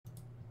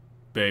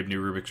Babe,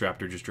 new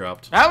RubixRaptor just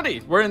dropped.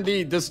 Howdy! We're in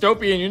the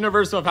dystopian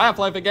universe of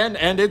Half-Life again,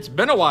 and it's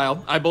been a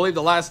while. I believe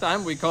the last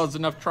time we caused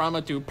enough trauma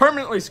to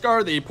permanently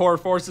scar the poor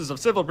forces of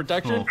civil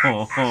protection.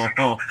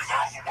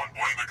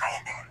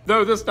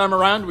 Though this time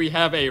around, we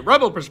have a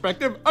rebel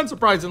perspective,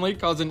 unsurprisingly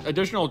causing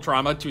additional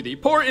trauma to the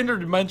poor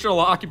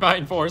interdimensional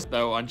occupying force,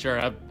 though unsure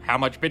of how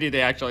much pity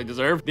they actually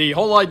deserve. The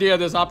whole idea of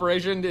this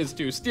operation is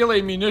to steal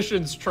a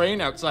munitions train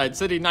outside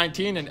City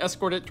 19 and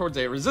escort it towards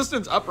a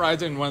resistance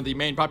uprising in one of the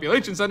main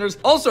population centers.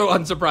 Also,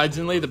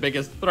 unsurprisingly, the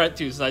biggest threat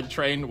to said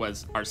train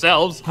was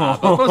ourselves,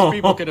 but most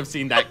people could have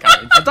seen that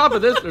coming. On top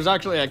of this, there's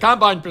actually a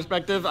combined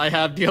perspective I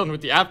have dealing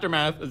with the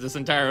aftermath of this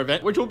entire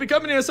event, which will be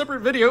coming in a separate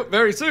video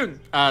very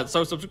soon.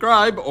 So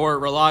subscribe or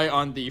rely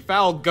on the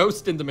foul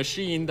ghost in the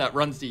machine that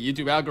runs the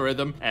YouTube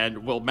algorithm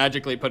and will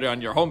magically put it on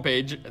your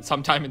homepage at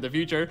some time in the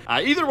future.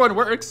 Either one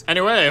works.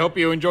 Anyway, I hope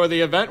you enjoy the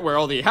event where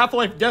all the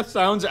Half-Life death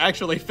sounds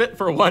actually fit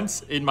for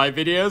once in my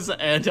videos,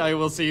 and I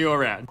will see you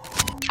around.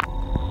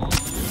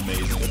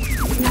 Amazing.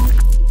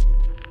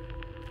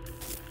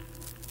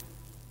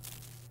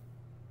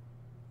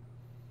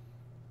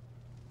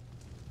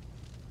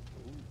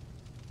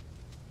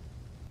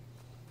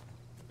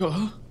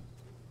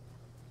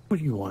 What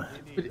do you want?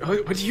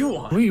 What do you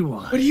want? What do you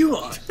want? What do you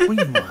want? What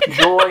do you want?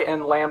 Joy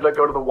and Lambda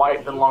go to the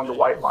white, then along the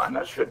white line.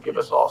 That should give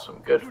us all some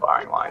good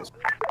firing lines.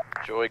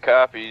 Joy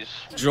copies.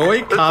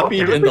 Joy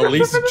copied in the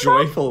least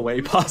joyful way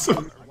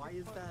possible.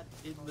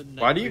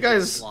 Why do you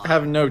guys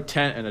have no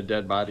tent and a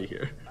dead body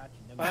here?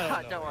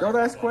 Don't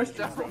ask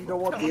questions that you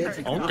don't want the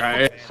answer to.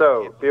 Okay.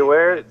 So, be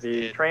aware,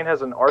 the train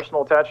has an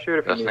arsenal attached to it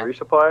if you need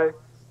resupply.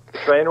 The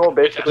train will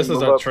basically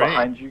move up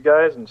behind you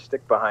guys and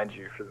stick behind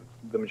you for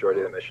the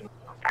majority of the mission.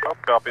 Oh,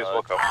 copies,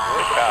 we'll come.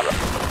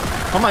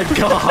 Oh my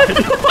god. I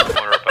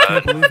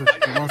can't believe it.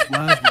 I lost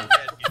Lasma.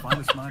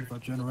 Finest mind of our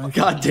generation.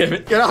 God damn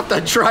it. Get off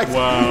that track.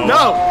 Wow.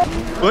 No.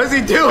 What is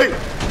he doing?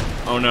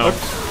 Oh no.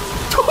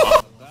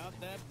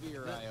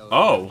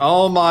 Oh.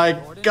 Oh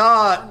my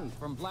god.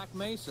 From Black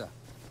Mesa.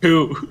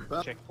 Who?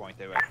 Checkpoint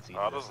they haven't seen.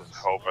 This is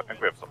hope. I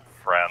think we have some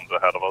friends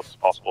ahead of us.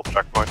 Possible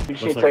checkpoint. You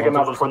should take them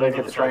out before they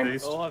hit the train.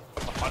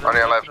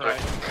 Running on left street.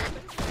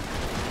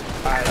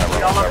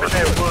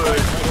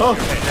 Oh,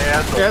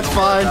 yeah, it's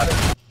fine.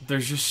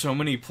 There's just so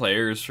many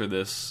players for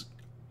this.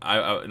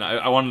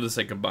 I wanted to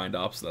say combined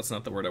ops. That's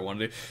not the word I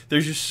wanted to.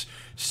 There's just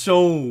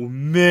so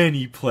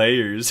many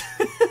players.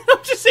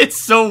 It's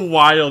so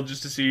wild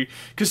just to see,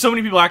 because so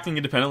many people acting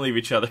independently of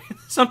each other.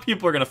 Some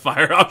people are gonna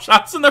fire off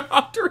shots in the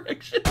wrong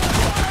direction.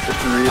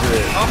 Just read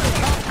it.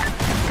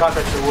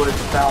 Contact the woods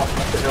south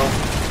of the hill.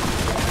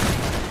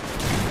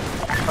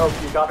 Oh,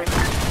 you copy? I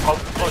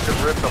was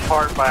fucking ripped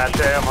apart by a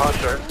damn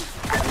hunter.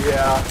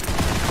 Yeah.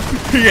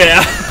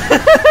 Yeah.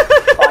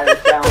 Fire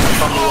down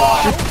from the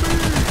rock.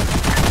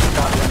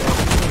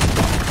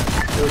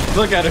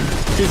 Look at him.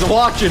 He's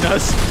watching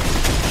us.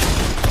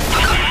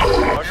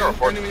 I'm gonna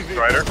report the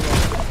Strider.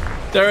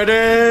 There it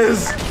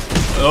is.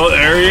 Oh,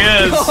 there he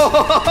is.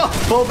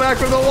 Pull back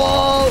from the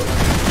wall.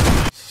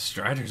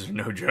 Striders are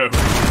no joke.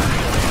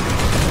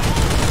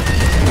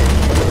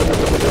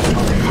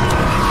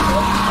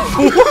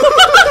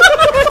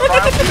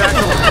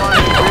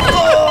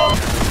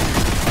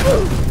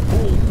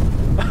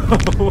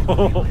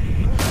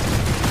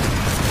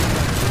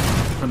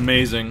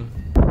 Amazing.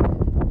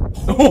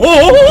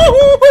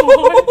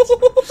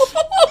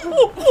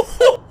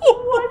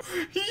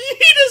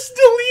 Yeetus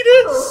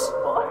deletus!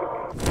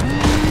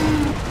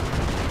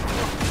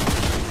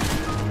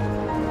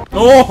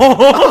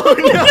 Oh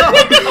no!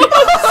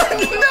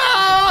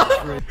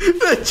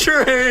 The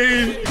train!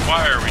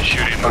 Why are we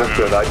shooting the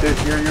Understood. I did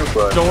hear you,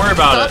 but... Don't worry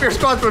about Stop it. your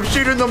squad from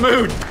shooting the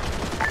moon!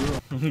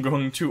 I'm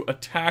going to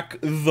attack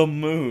the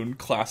moon.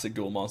 Classic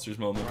Duel Monsters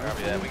moment.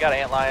 Yeah, we got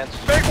antlions.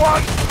 Big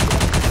one!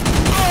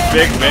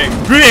 Big, big,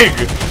 big!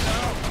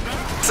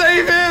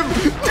 Save him!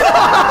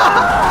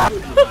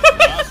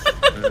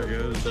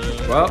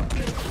 Well.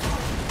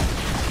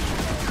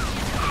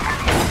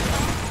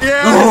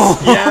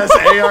 Yes! Yes,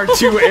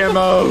 AR2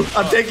 ammo!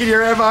 I'm taking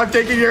your ammo, I'm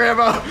taking your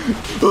ammo!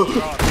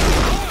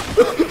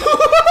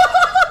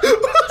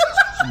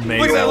 Amazing.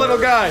 Look at that little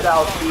guy!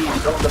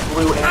 Southeast on the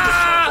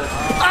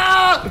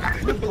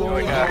blue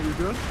and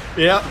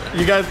Yeah,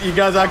 you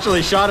guys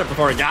actually shot it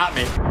before it got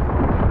me.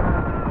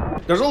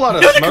 There's a lot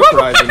of smoke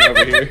rising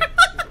over here.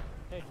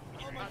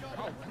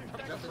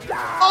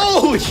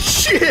 Oh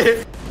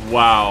shit!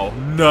 Wow,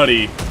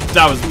 nutty.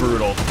 That was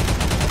brutal.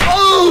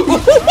 Oh!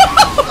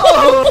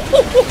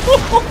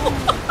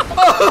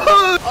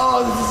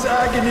 Oh, this is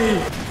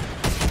agony.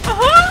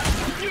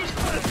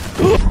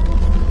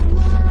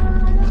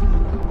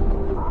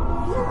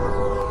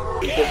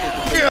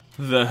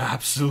 The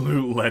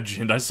absolute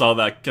legend. I saw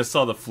that. I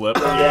saw the flip.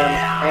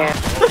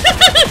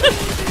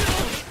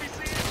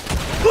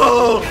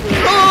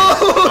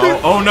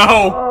 Oh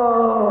no!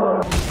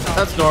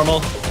 That's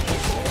normal.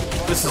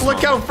 This is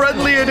Look how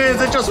friendly it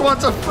is. It just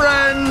wants a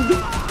friend.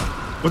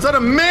 Was that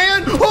a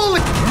man? Holy!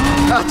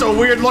 That's a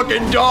weird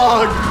looking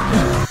dog.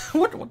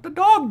 What the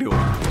dog doing?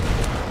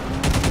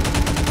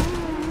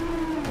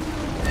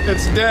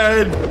 It's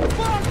dead.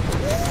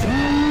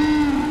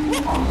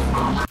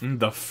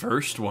 The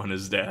first one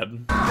is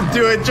dead.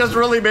 Dude, it just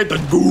really made the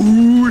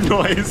goo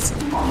noise.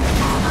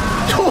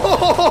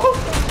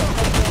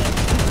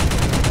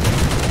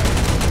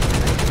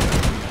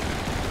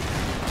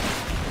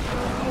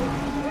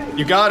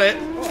 You got it.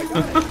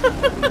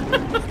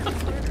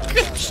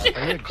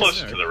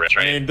 Closer to the red I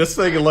train. mean, this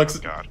thing looks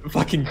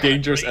fucking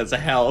dangerous as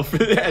hell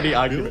for any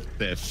argument.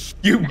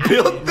 You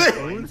built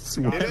this?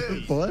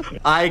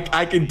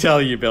 I can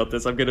tell you built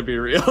this. I'm gonna be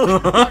real.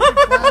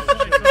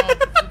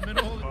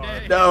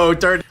 No,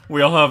 turn.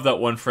 We all have that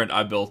one friend.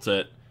 I built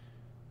it.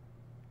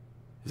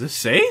 Is this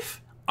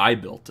safe? I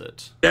built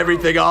it.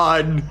 Everything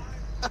on.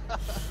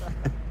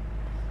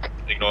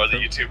 Ignore the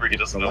YouTuber, he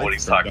doesn't know what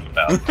he's talking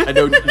about. I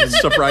know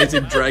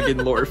surprising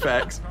dragon lore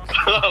facts.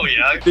 Oh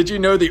yeah? Did you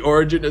know the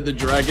origin of the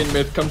dragon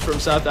myth comes from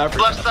South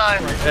Africa? Left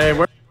side! Hey,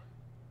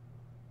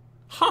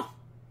 Huh.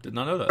 Did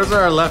not know that. where's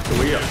our left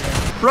wheel?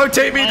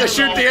 Rotate me to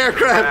shoot the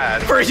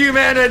aircraft for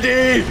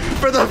humanity,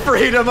 for the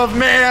freedom of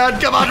man.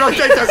 Come on,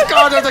 rotate this.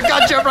 God, there's a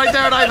gunship right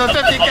there, and I have a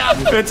 50 cap.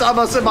 It's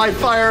almost in my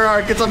fire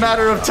arc. It's a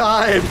matter of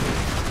time.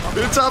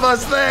 It's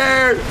almost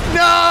there.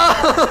 No!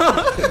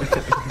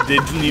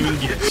 Didn't even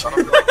get it. Run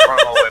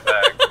all the way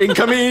back.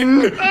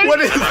 Incoming.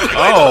 What is?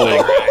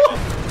 Oh.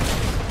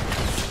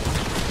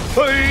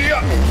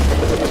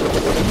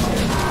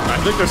 I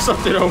think there's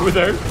something over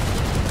there.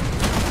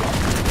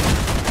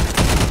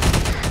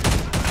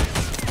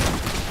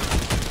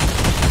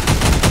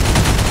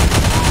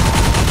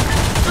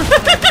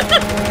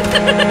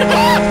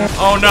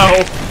 Oh no.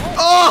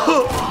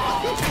 Oh!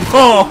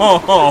 Oh.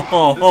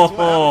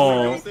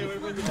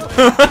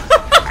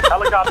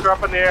 Helicopter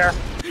up in the air.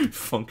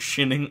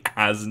 Functioning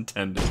as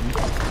intended.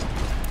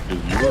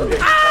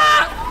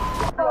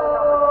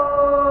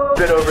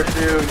 Bit over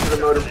to the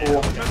motor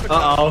pool.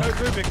 Uh-oh.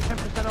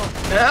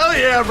 Hell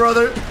yeah,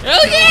 brother.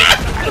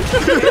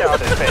 Yeah, on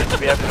his face.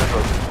 We have to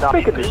not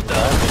Making this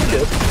time.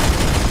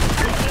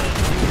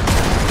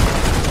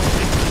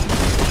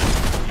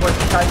 What's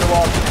behind the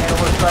wall? And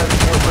what's side of the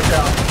wall? Push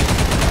out.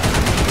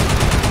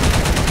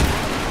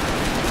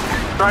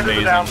 Trying to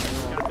Amazing. go down.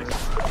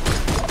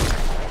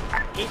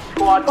 Each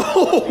squad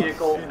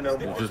vehicle.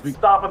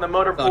 Stop on the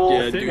motor pool.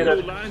 yeah, dude. Get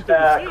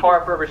a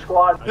car for every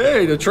squad.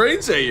 Hey, the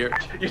train's here.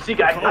 You see,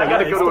 guys, I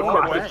gotta go to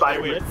equip this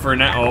side. For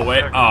now. Oh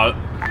wait. I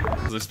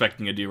was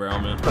expecting a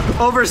derailment.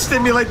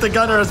 Overstimulate the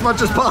gunner as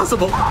much as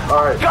possible.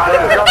 Alright. Got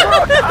it!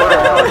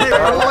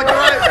 Look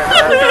right.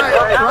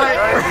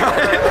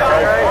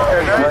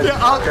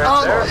 Yeah,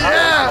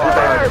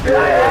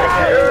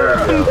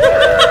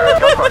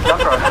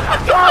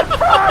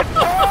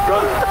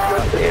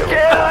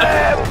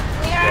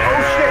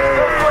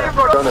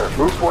 Gunner,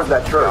 move towards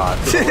that church.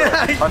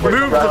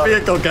 Move the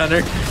vehicle,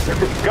 gunner.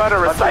 Gunner,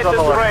 recite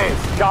this phrase.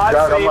 God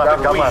save the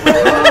queen.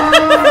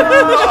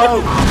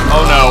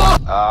 Oh no.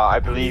 I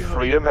believe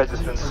freedom has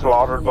just been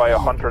slaughtered by a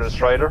hunter and a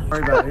strider.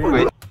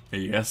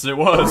 Yes, it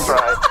was.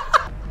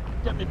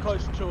 Get me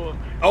close to him.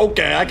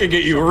 Okay, I can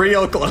get you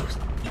real close.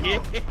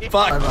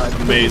 Fuck.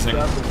 Amazing.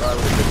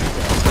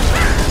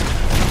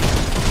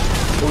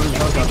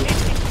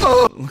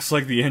 Looks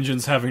like the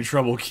engine's having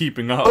trouble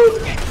keeping up.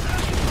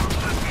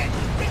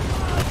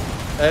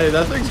 Hey,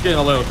 that thing's getting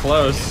a little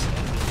close.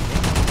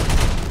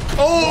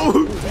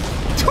 Oh!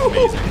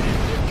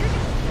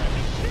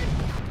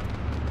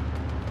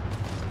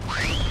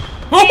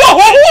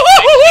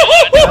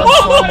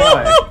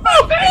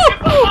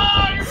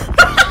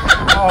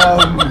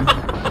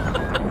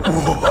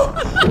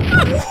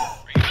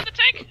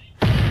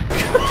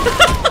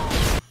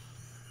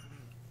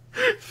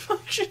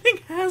 Functioning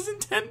as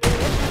intended.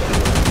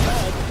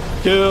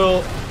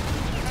 Kill.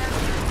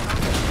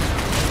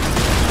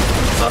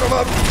 Son of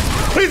a...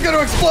 He's gonna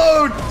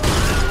explode!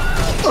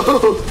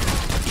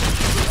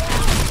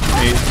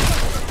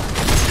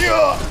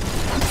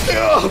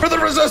 Yeah, for the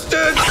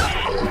resistance!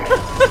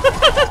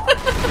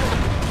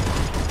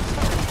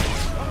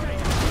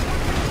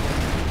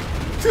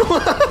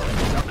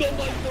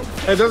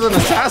 Hey, there's an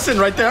assassin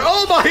right there.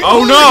 Oh my!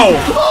 Oh no!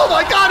 Oh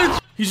my God! It's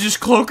He's just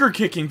cloaker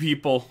kicking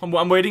people.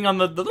 I'm waiting on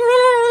the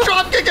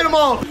drop kicking them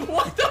all.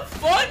 What the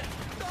fuck?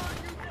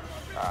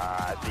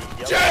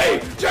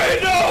 Jay,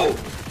 no!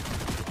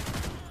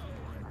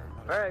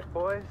 Alright,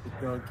 boys.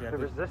 The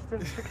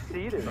resistance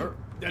succeeded.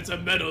 That's a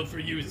medal for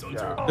you,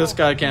 soldier. This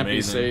guy can't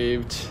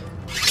Amazing. be saved.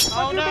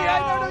 Oh no!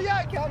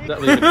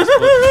 That leave it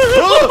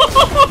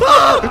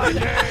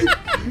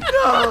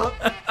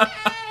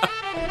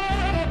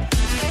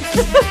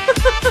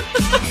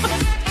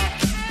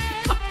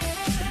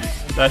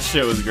That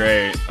shit was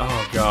great.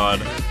 Oh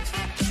god.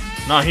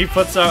 Nah, he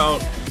puts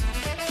out.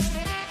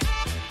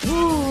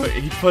 Woo,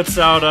 he puts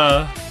out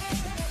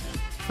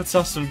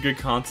some good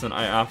content.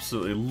 I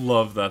absolutely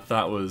love that.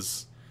 That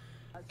was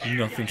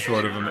nothing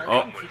short of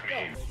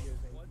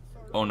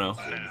oh no.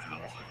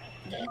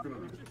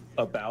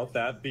 About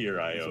that beer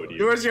I owed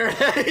you. Where's your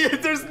head?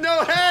 There's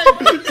no head!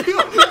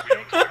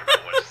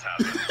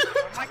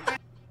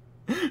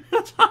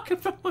 Talk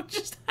about what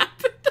just